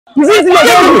You see, I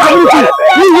will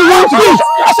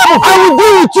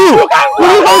deal with you.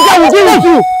 I will deal with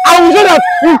you. I will show that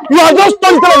you are just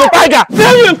turning of a tiger.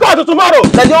 See you in court tomorrow.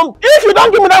 If you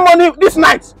don't give me that money this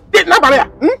night,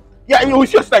 yeah, you will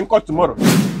see us in court tomorrow.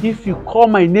 If you call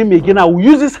my name again, I will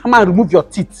use this hammer and remove your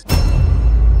teeth.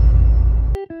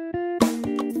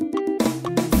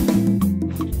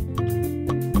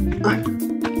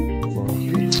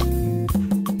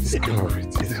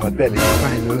 This hotel is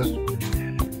fine.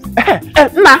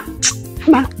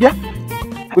 Yeah.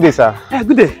 Good day, sir.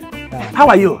 Good day. How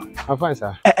are you? I'm fine,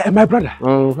 sir. My brother.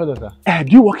 Brother, sir.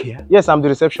 Do you work here? Yes, I'm the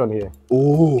reception here.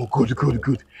 Oh, good.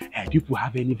 Do you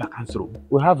have any vacant room?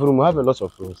 We have room. We have a lot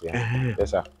of rooms here.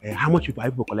 Yes, sir. How much are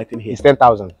people collecting here? It's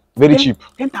 10,000. Very cheap.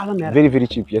 10,000 naira. Very, very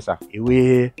cheap. Yes, sir.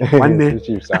 One day.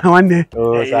 Cheap, sir. One day.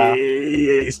 Oh, sir.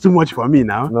 It's too much for me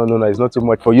now. No, it's not too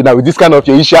much for you now. With this kind of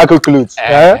your Ishiako clothes.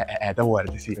 Don't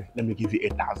worry. See, let me give you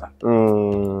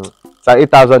 8,000. Sir,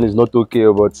 8,000 is not okay,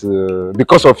 but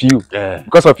because of you,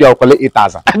 I'll collect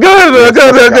 8,000. Good.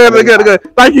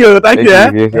 Thank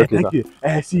you.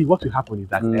 See, what will happen is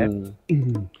that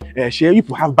share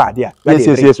people have bar there.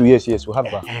 Yes, we have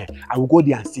bar. I will go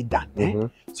there and sit down.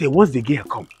 Say once the girl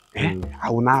come, I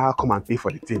will now come and pay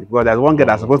for the thing. Because there's one girl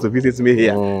that's supposed to visit me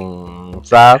here.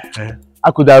 Sir,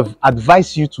 I could have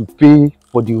advised you to pay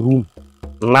for the room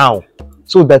now.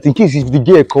 So that in case if the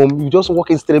girl come, you just walk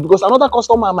in straight because another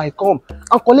customer might come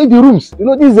and collect the rooms. You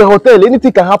know, this is a hotel,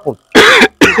 anything can happen.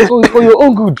 So it's for your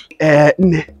own good.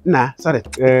 Sorry.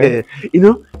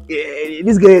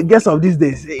 This girl, guest of these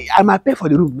days, I might pay for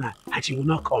the room now, and she will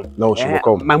not come. No, she will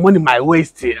come. My money, my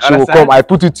waste. She will come. I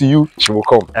put it to you. She will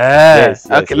come. Yes.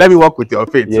 Let me work with your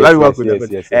faith. Let me work with your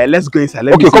faith. Let's go inside.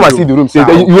 Come and see the room.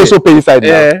 You also pay inside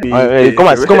now. Come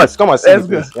and see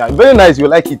it. Yeah, very nice. You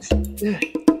like it.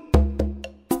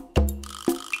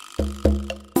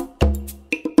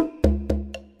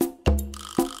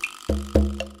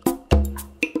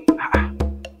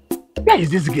 Where is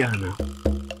this girl now?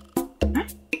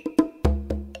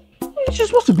 She's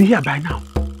supposed to be here by now.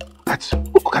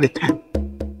 Look at the time.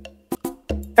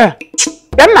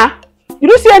 Emma, you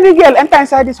don't see any girl enter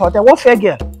inside this hotel? What fair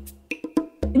girl?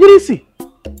 You didn't see?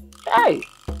 Hey.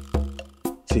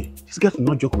 See, this girl will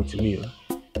not joke with me.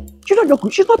 She's not joking.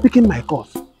 She's not picking my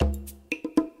calls.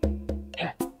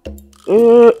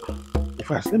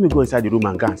 First, let me go inside the room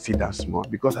and go and sit down small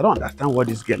because I don't understand what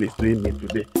this girl is doing me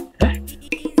today.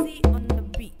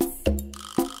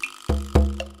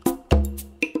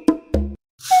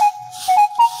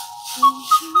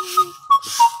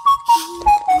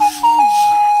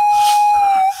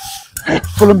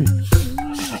 Follow me.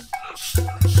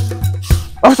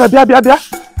 Officer, Bia.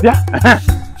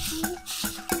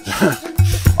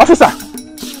 Officer,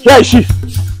 here is she.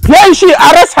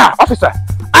 Arrest her, officer.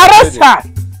 Arrest her.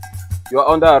 You are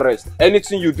under arrest.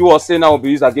 Anything you do or say now will be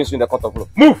used against you in the court of law.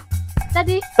 Move.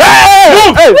 Daddy.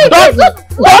 Hey!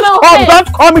 Don't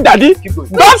call me daddy.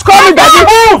 Don't call me daddy.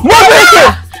 Move.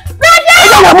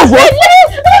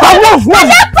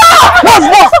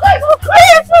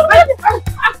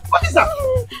 What is that?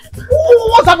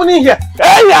 What's happening here?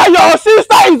 Hey, your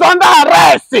sister is under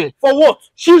arrest. For what?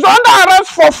 She's under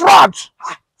arrest for fraud.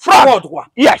 Fraud? What?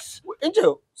 Yes.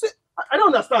 Angel, see, I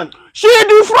don't understand. She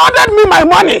defrauded me my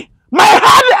money. My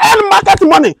hard-earned market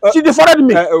money. She defrauded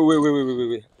me.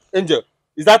 Wait. Angel,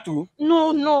 is that true?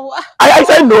 No. I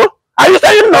said no. Are you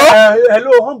saying no?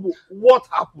 Hello, Humble. What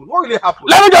happened? What really happened?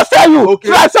 Let me just tell you. Okay.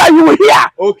 So I said you will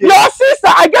hear. Okay. Your sister,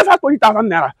 I gave her 20,000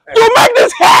 naira to make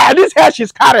this hair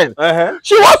she's carrying.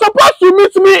 She was supposed to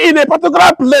meet me in a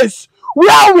particular place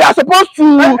where we are supposed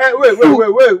to.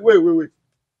 Wait.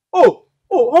 Oh,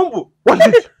 Humble. What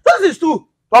is it? That is true.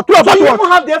 You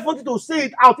even have the effort to say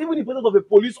it out, even in presence of a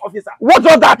police officer. What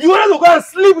was that? You wanted to go and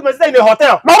sleep with my sister in a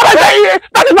hotel. But what I say,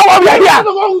 that is not why we are here.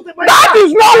 That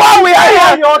is not why we are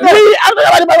here.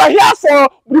 We are here for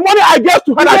the money I gave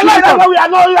to her. That's why we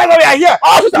are here.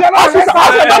 Officer,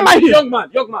 don't mind him.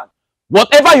 Young man.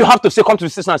 Whatever you have to say, come to the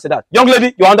station and say that. Young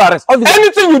lady, you're under arrest.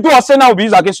 Anything you do or say now will be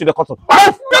used against you in the court of law.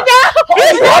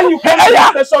 When you come to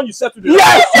the station, you said to the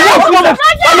yes. Move it.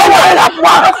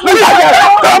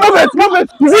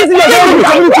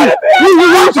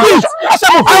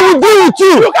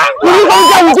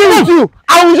 I will deal with you.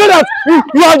 I will show that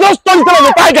you are just touching of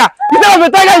a tiger. Instead of a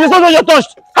tiger, you just don't you're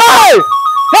touched. Hey!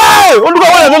 What do you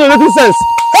want to do? Making sense?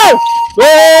 Hey!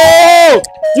 Oh!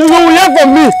 You will hear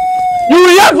from me. You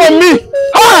will hear from me.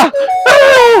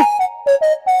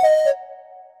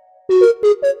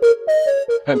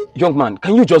 Young man,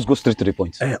 can you just go straight to the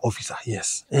point? Officer,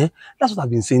 yes. That's what I've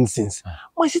been saying since.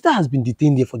 My sister has been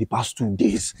detained here for the past 2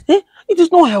 days. It is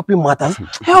not helping matters.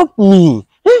 Help me.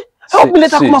 Help me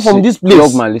let her come out from this place.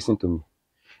 Young man, listen to me.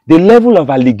 The level of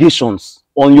allegations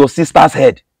on your sister's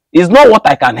head is not what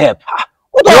I can help.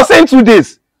 What you're saying 2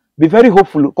 days. Be very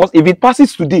hopeful, because if it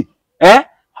passes today,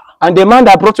 and the man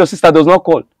that brought your sister does not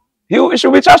call, he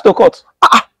should be charged to court.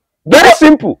 Very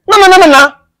simple.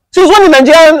 No. Since when the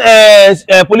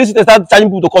Nigerian police start charging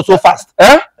people to court so fast?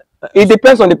 It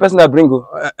depends on the person that brings you.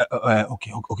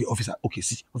 Okay, officer. Okay,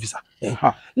 see, officer.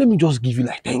 Let me just give you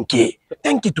like 10K.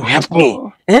 10K to help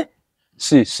me.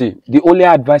 See, the only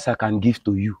advice I can give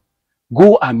to you,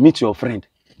 go and meet your friend.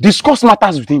 Discuss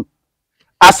matters with him.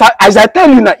 As I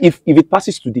tell you now, if it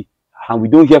passes today and we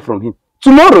don't hear from him,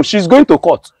 tomorrow she's going to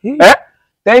court.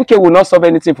 10K will not solve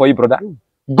anything for you, brother.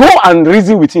 Go and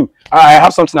reason with him. I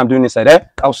have something I'm doing inside.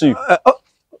 I'll see you.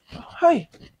 Hi.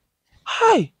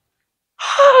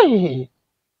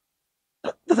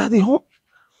 Daddy, home.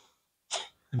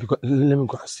 Let me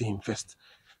go and see him first.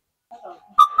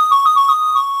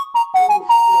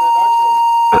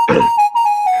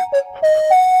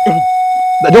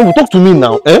 Don't talk to me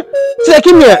now, See, I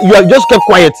came here, you have just kept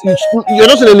quiet. You're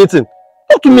not saying anything.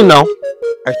 Talk to me now.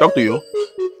 I talk to you.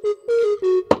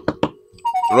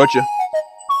 Roger.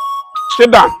 Sit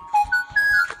down.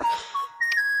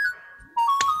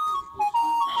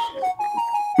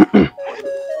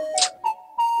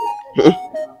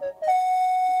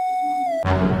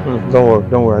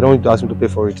 Don't worry. I don't need to ask him to pay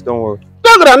for it. Don't worry.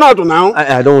 Don't granite now.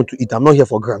 I don't want to eat. I'm not here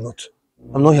for granite.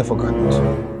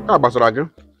 How about Raja?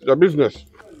 Your business.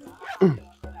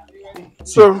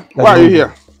 So, why are you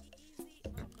here?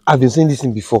 I've been saying this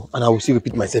thing before, and I will still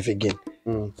repeat myself again.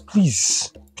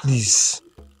 Please.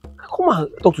 Come and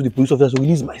talk to the police officer to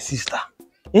release my sister.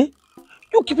 You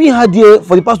keeping her there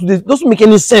for the past 2 days doesn't make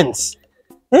any sense.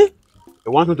 You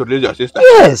want me to release your sister?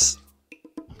 Yes.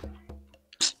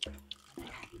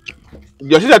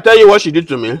 Your sister tell you what she did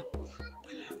to me?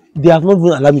 They have not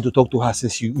even allowed me to talk to her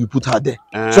since you put her there.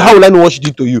 So how will I know what she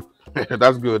did to you?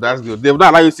 That's good. They've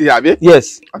not allowed you to see her, have you?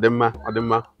 Yes.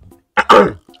 Adema.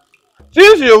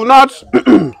 Since you've not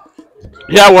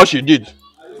hear what she did,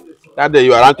 that day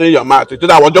you are answering your mouth. You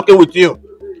thought I was joking with you. Do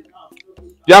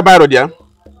you have Biro there?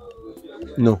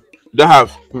 No. You don't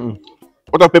have?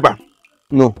 What of paper?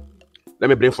 No. Let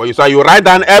me bring for you. So you write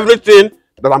down everything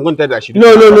that I'm going to tell you that she did.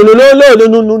 No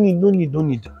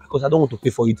need. Because I don't want to pay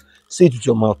for it. Say it with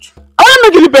your mouth. I want to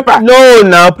make you the paper. No,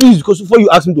 now, please. Because before you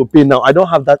ask me to pay now, I don't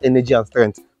have that energy and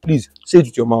strength. Please, say it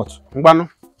with your mouth. Mbano,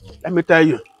 let me tell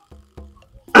you.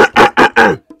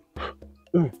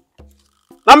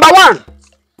 Number one,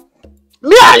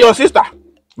 me and your sister,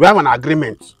 we have an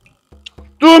agreement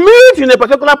to meet in a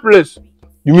particular place.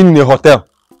 You mean in a hotel?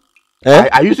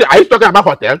 Are you talking about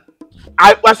hotel?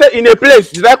 I said in a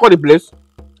place. Did I call the place?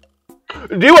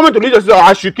 Do you want me to leave your sister or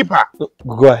I should keep her?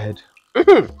 Go ahead.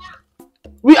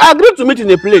 We agreed to meet in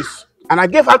a place, and I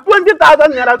gave her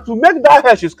 20,000 naira to make that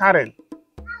hair she's carrying.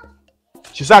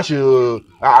 She said she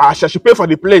should pay for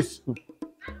the place.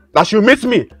 That she'll meet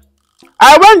me.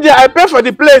 I went there, I paid for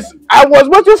the place. I was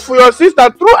waiting for your sister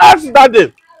throughout that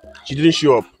day. She didn't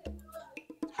show up.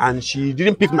 And she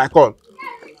didn't pick my call.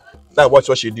 That was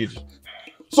what she did.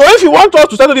 So if you want us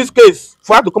to settle this case,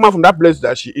 for her to come out from that place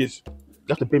that she is, you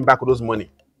have to pay me back those money.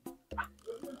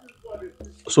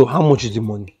 So how much is the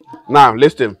money? Now,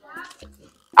 listen.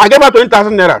 I gave her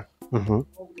 20,000 naira.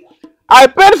 I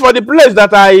paid for the place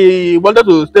that I wanted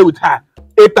to stay with her,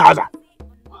 8,000.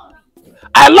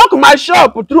 I locked my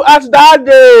shop throughout that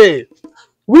day.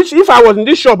 Which, if I was in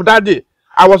this shop that day,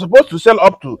 I was supposed to sell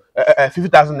up to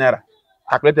 50,000 naira.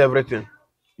 Calculate everything.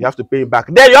 You have to pay it back.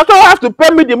 Then you also have to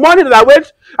pay me the money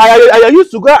that I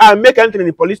used to go and make anything in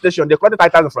the police station. They collected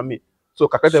 5,000 from me. So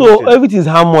calculate everything. So everything is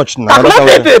how much now?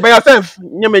 Calculate it by yourself.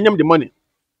 Nyam the money.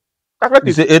 Calculate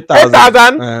you it. say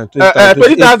 8,000,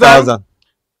 20,000,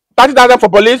 30,000 for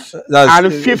police,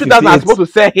 and 50,000 I'm supposed to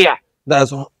sell here.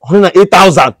 That's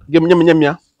 108,000. Give me.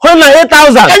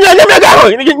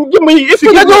 108,000. Give me if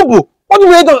you get what do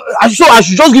you mean? I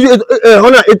should just give you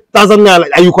 108,000 naira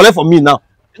and you collect from me now.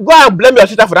 Go and blame your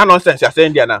sister for that nonsense you're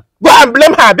saying there now. Go and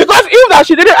blame her, because if that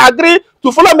she didn't agree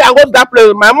to follow me and go to that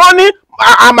place, my money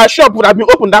and my shop would have been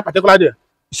open that particular day.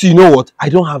 See, you know what? I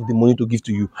don't have the money to give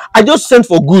to you. I just sent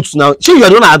for goods now. See, you are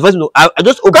the one advising me. I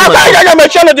just opened my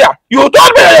shop there. You told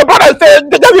me that your brother said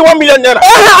they gave you 1 million naira.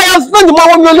 I have spent the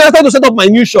 1 million naira to set up my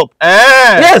new shop.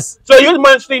 Yes. So you use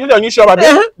money to use your new shop.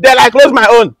 Then I close my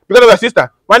own because of your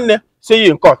sister. One day, see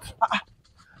you in court.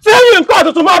 See you in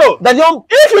court tomorrow.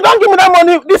 If you don't give me that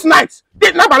money this night,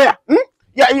 you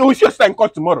will see your sister in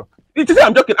court tomorrow. You say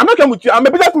I'm joking. I'm not joking with you. I'm a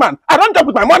businessman. I don't joke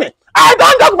with my money. I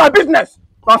don't joke with my business.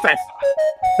 Nonsense.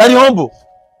 Daddy humble.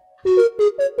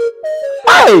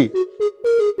 Hi.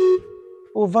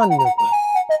 Oh, Van,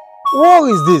 what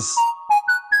is this?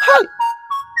 Hi.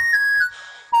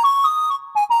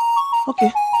 Okay,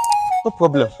 no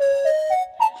problem.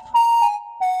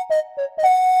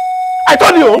 I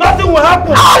told you! Nothing will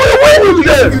happen! I will win you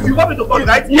today! You want me to talk,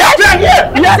 right? Yes!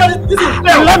 Yes! Yes! This is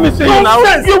fair! Let me see you now.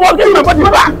 Nonsense. You want to give my body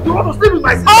back! You want to sleep with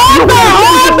my sister?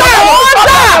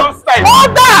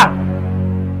 Order!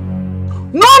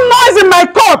 No noise in my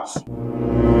court!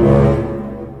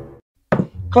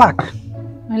 Clark,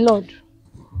 My lord.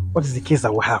 what is the case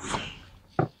that we have?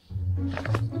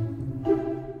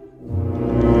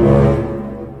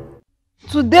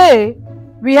 Today,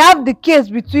 we have the case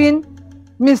between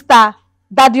Mr.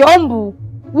 Daddy Ombu,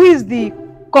 who is the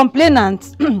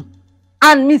complainant,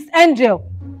 and Miss Angel,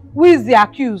 who is the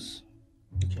accused.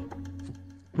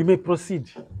 You may proceed.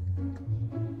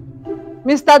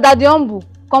 Mr. Daddy Ombu,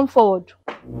 come forward.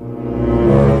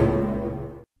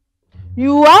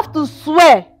 You have to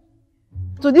swear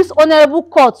to this honorable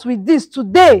court with this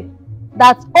today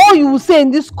that all you will say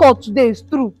in this court today is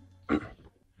true.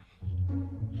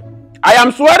 I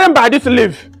am swearing by this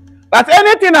leave that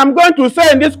anything I'm going to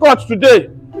say in this court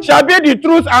today shall be the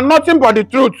truth and nothing but the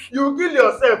truth. You kill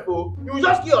yourself, oh. You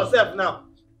just kill yourself now.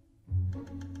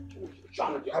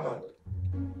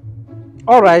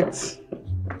 All right.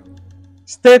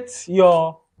 State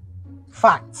your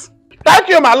facts. Thank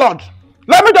you, my lord.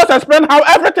 Let me just explain how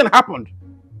everything happened.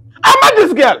 I met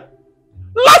this girl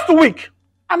last week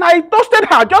and I toasted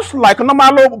her just like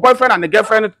normal boyfriend and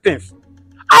girlfriend things.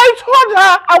 I told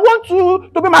her I want you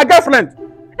to be my girlfriend.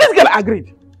 This girl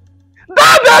agreed.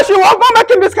 That day she was not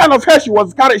making this kind of hair she's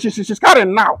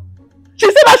carrying now.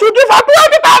 She said I should give her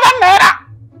 20,000 naira,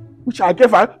 which I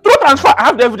gave her through transfer. I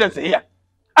have the evidence here.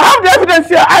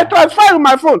 I transfer with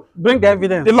my phone. Bring the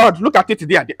evidence. The Lord, look at it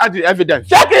there. The evidence.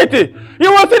 Check it.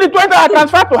 You will see the 20 I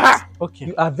transfer to her. Okay.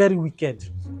 You are very wicked.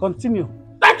 Continue.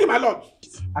 Thank you, my lord.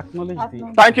 Acknowledge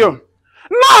the... Thank you.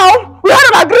 Now, we had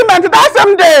an agreement that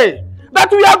same day that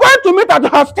we are going to meet at the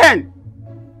house 10.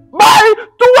 By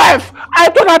 12, I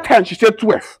told her 10. She said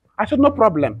 12. I said, no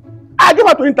problem. I gave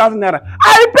her 20,000 naira.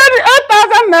 I paid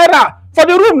 8,000 naira for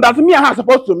the room that me and her are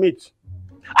supposed to meet.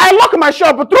 I locked my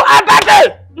shop throughout that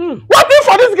day. Waiting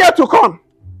for this girl to come.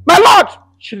 My lord,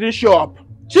 she didn't show up.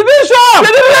 She didn't.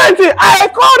 I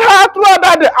called her throughout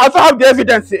that day. I also have the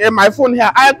evidence in my phone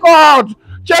here. I called.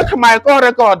 Check my call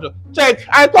record. Check.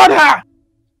 I called her.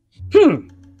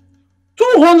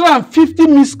 250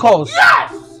 missed calls.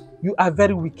 Yes! You are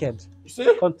very wicked. You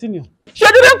see? Continue. She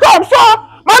didn't come. So,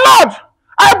 my lord,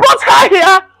 I brought her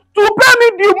here to pay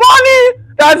me the money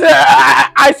that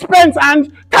I spent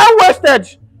and time wasted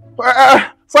for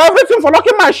everything, for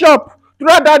locking my shop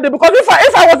throughout that day. Because if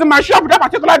I was in my shop that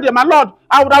particular day, my lord,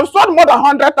 I would have sold more than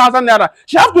 100,000 naira.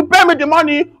 She has to pay me the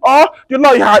money, or the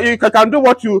lawyer, you can do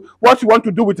what you want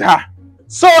to do with her.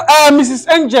 So, Mrs.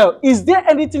 Angel, is there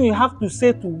anything you have to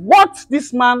say to what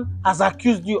this man has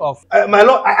accused you of? My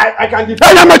lord, I can defend.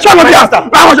 Hey, I'm a child of the master. I'm a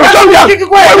child of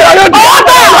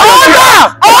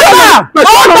the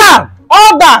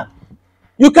Order!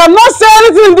 You cannot say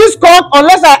anything in this court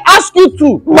unless I ask you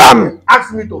to.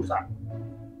 Ask me to, sir.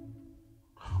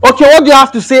 Okay, what do you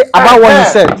have to say about what he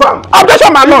said?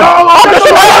 Objection, my lord.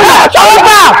 Objection, my lord.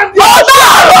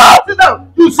 Sit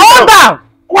down. Order!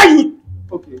 Why you?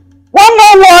 Okay. One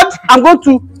more word, I'm going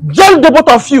to jail the both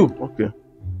of you. Okay.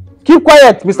 Keep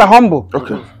quiet, Mr. Humble.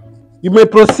 Okay. You may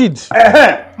proceed.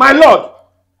 My lord,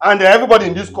 and everybody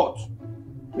in this court.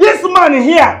 This man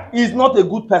here is not a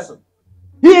good person.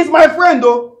 He is my friend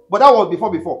though, but that was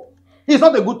before. He is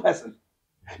not a good person.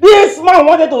 This man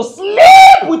wanted to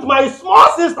sleep with my small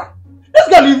sister. This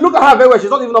girl, you look at her very well, she's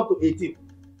not even up to 18.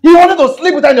 He wanted to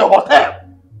sleep with her in the hotel.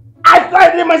 I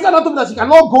tried, my sister told me that she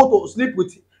cannot go to sleep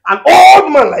with an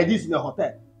old man like this in a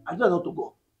hotel. I told her not to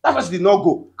go. That's why she did not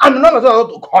go. And none of them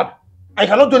not to call. I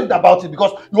cannot do anything about it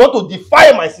because you want to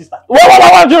defy my sister.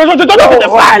 Don't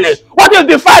defile it. What is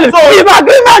defiling? So it's an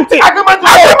agreement. Agreement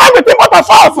between both of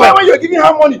us. When you're giving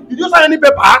her money, did you sign any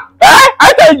paper?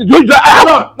 I tell you, no,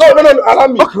 allow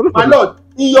me. My lord,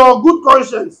 in your good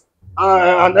conscience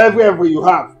and every you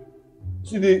have,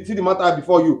 see the matter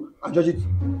before you and judge it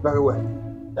very well.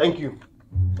 Thank you.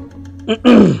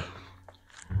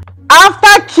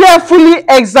 After carefully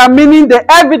examining the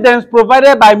evidence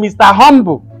provided by Mr.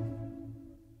 Humble,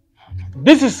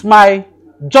 this is my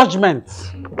judgment.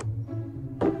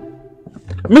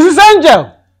 Mrs.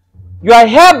 Angel, you are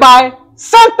hereby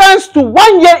sentenced to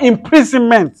 1 year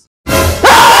imprisonment.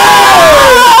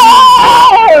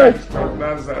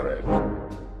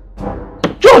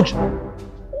 George,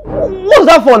 what's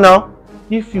that for now?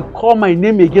 If you call my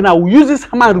name again, I will use this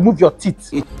hammer and remove your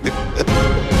teeth.